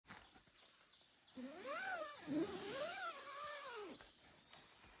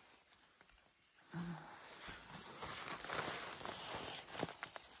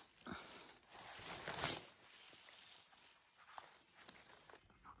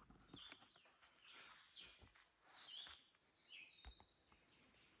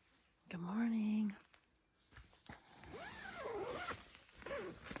Good morning.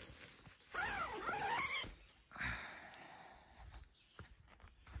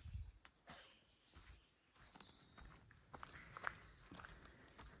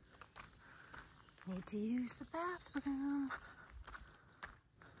 Need to use the bathroom.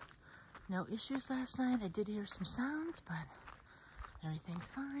 No issues last night. I did hear some sounds, but everything's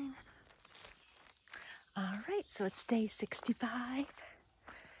fine. All right, so it's day 65.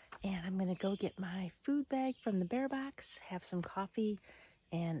 And I'm gonna go get my food bag from the bear box, have some coffee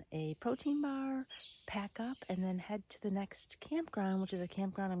and a protein bar, pack up, and then head to the next campground, which is a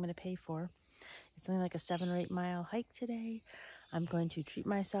campground I'm gonna pay for. It's only like a 7 or 8 mile hike today. I'm going to treat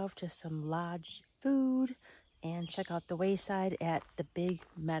myself to some lodge food and check out the wayside at the Big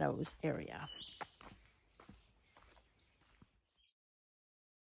Meadows area.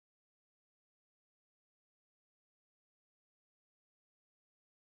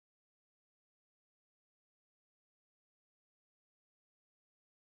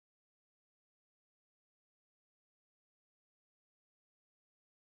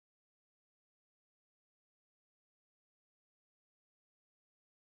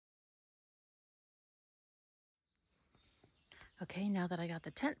 Okay, now that I got the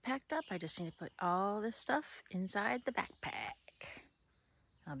tent packed up, I just need to put all this stuff inside the backpack.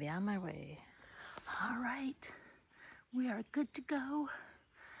 I'll be on my way. All right, we are good to go.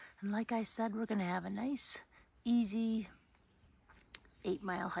 And like I said, we're gonna have a nice, easy 8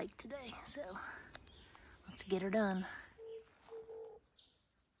 mile hike today. So let's get her done.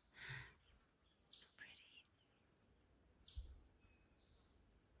 Pretty.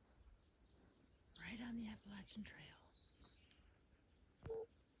 Right on the Appalachian Trail.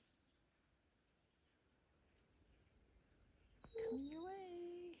 Coming your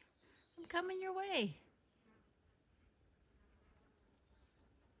way. I'm coming your way.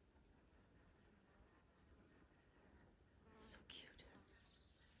 So cute.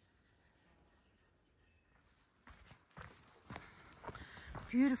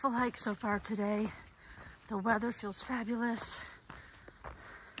 Beautiful hike so far today. The weather feels fabulous.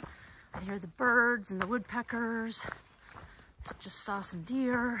 I hear the birds and the woodpeckers. Just saw some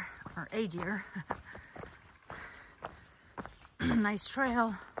deer, or a deer. Nice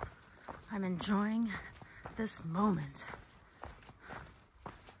trail. I'm enjoying this moment.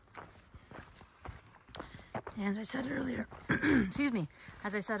 And as I said earlier, excuse me,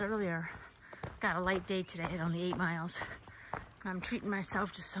 as I said earlier, got a light day today at only 8 miles. And I'm treating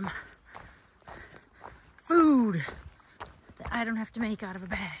myself to some food that I don't have to make out of a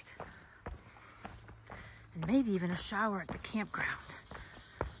bag. And maybe even a shower at the campground.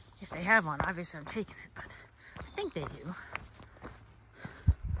 If they have one, obviously I'm taking it, but I think they do.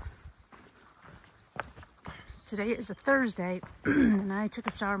 Today is a Thursday, and I took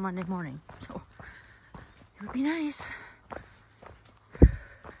a shower Monday morning, so it would be nice. Not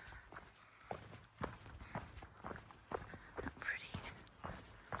pretty.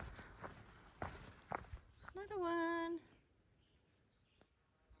 Another one.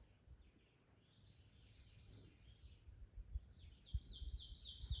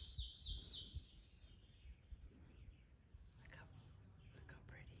 Look how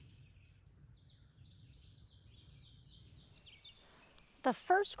pretty. The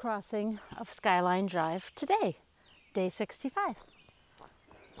first crossing of Skyline Drive today, day 65.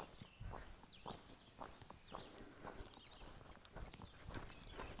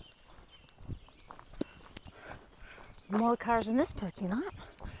 More cars in this parking lot,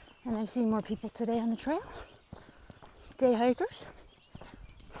 and I've seen more people today on the trail. Day hikers.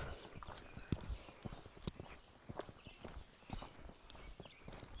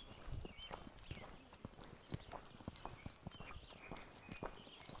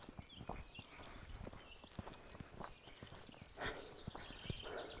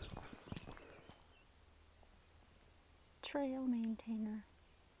 Trail maintainer.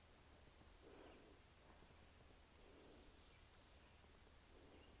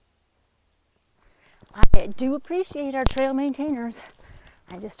 I do appreciate our trail maintainers.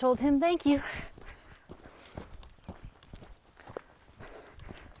 I just told him thank you.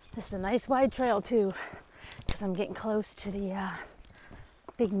 This is a nice wide trail too, because I'm getting close to the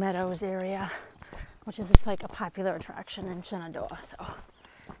Big Meadows area, which is just like a popular attraction in Shenandoah. So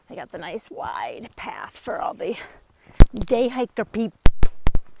I got the nice wide path for all the day hiker people.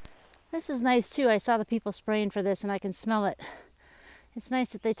 This is nice too. I saw the people spraying for this and I can smell it. It's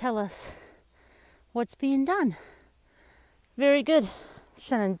nice that they tell us what's being done. Very good,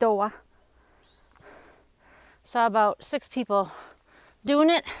 Shenandoah. Saw about 6 people doing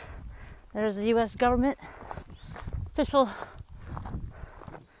it. There's the U.S. government official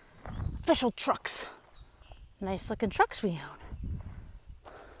official trucks. Nice looking trucks we own.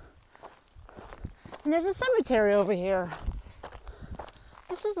 And there's a cemetery over here.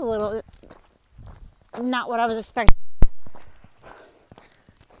 This is a little, not what I was expecting.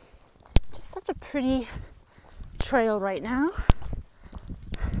 Just such a pretty trail right now.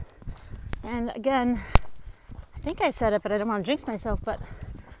 And again, I think I said it, but I don't want to jinx myself, but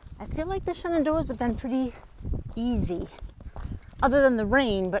I feel like the Shenandoahs have been pretty easy. Other than the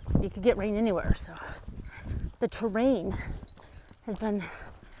rain, but you could get rain anywhere, so the terrain has been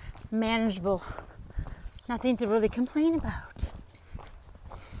manageable. Nothing to really complain about.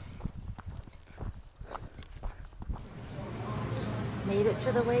 Made it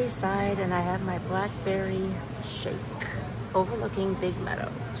to the wayside, and I have my blackberry shake overlooking Big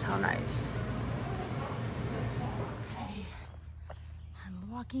Meadows. How nice. Okay, I'm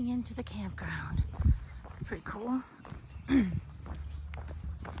walking into the campground. Pretty cool. I'm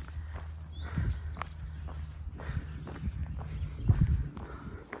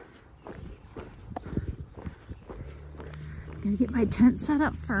gonna get my tent set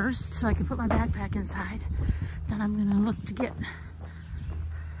up first so I can put my backpack inside. Then I'm gonna look to get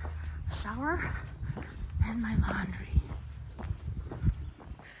a shower and my laundry.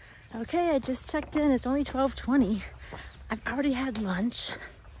 Okay, I just checked in. It's only 12:20. I've already had lunch.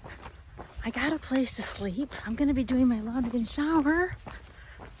 I got a place to sleep. I'm gonna be doing my laundry and shower.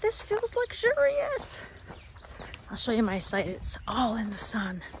 This feels luxurious. I'll show you my site. It's all in the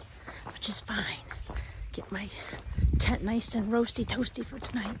sun, which is fine. Get my tent nice and roasty toasty for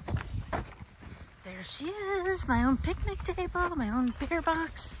tonight. There she is, my own picnic table, my own beer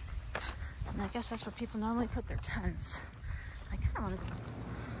box. And I guess that's where people normally put their tents. I kind of want to go.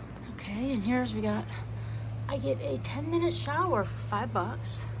 Okay, and here's I get a 10-minute shower for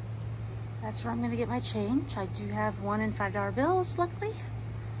 $5. That's where I'm gonna get my change. I do have $1 and $5 bills, luckily.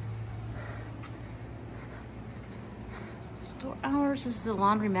 Store hours is the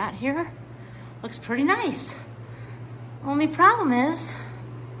laundromat here. Looks pretty nice. Only problem is,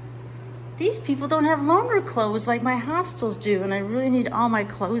 these people don't have laundry clothes like my hostels do, and I really need all my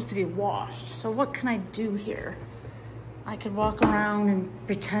clothes to be washed. So what can I do here? I could walk around and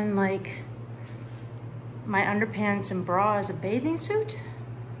pretend like my underpants and bra is a bathing suit,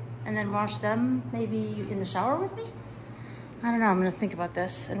 and then wash them maybe in the shower with me? I don't know, I'm gonna think about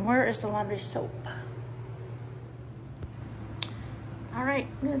this. And where is the laundry soap? All right,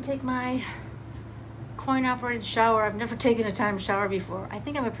 I'm gonna take my coin-operated shower. I've never taken a time shower before. I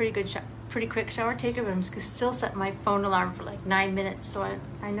think I'm a pretty quick shower taker, but I'm still set my phone alarm for like 9 minutes, so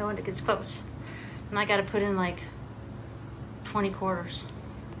I know when it gets close. And I gotta put in like 20 quarters.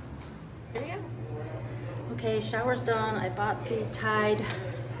 There you go. Okay, shower's done. I bought the Tide.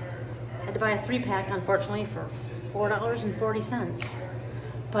 I had to buy a 3-pack, unfortunately, for $4.40.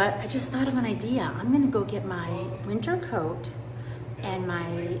 But I just thought of an idea. I'm gonna go get my winter coat and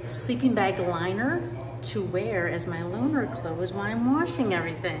my sleeping bag liner to wear as my loaner clothes while I'm washing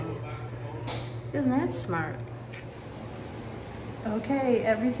everything. Isn't that smart? Okay,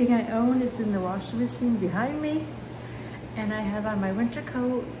 everything I own is in the washing machine behind me. And I have on my winter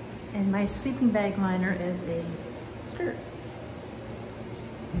coat, and my sleeping bag liner is a skirt.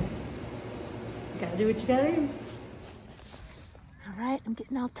 Gotta do what you gotta do. All right, I'm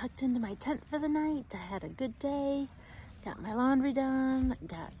getting all tucked into my tent for the night. I had a good day. Got my laundry done,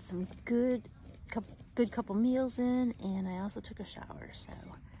 got some good couple meals in, and I also took a shower, so.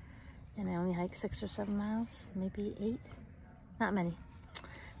 And I only hiked 6 or 7 miles, maybe 8, not many.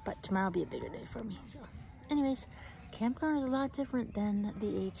 But tomorrow will be a bigger day for me, so. Anyways, campground is a lot different than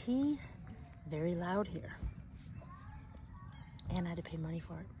the AT. Very loud here. And I had to pay money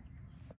for it.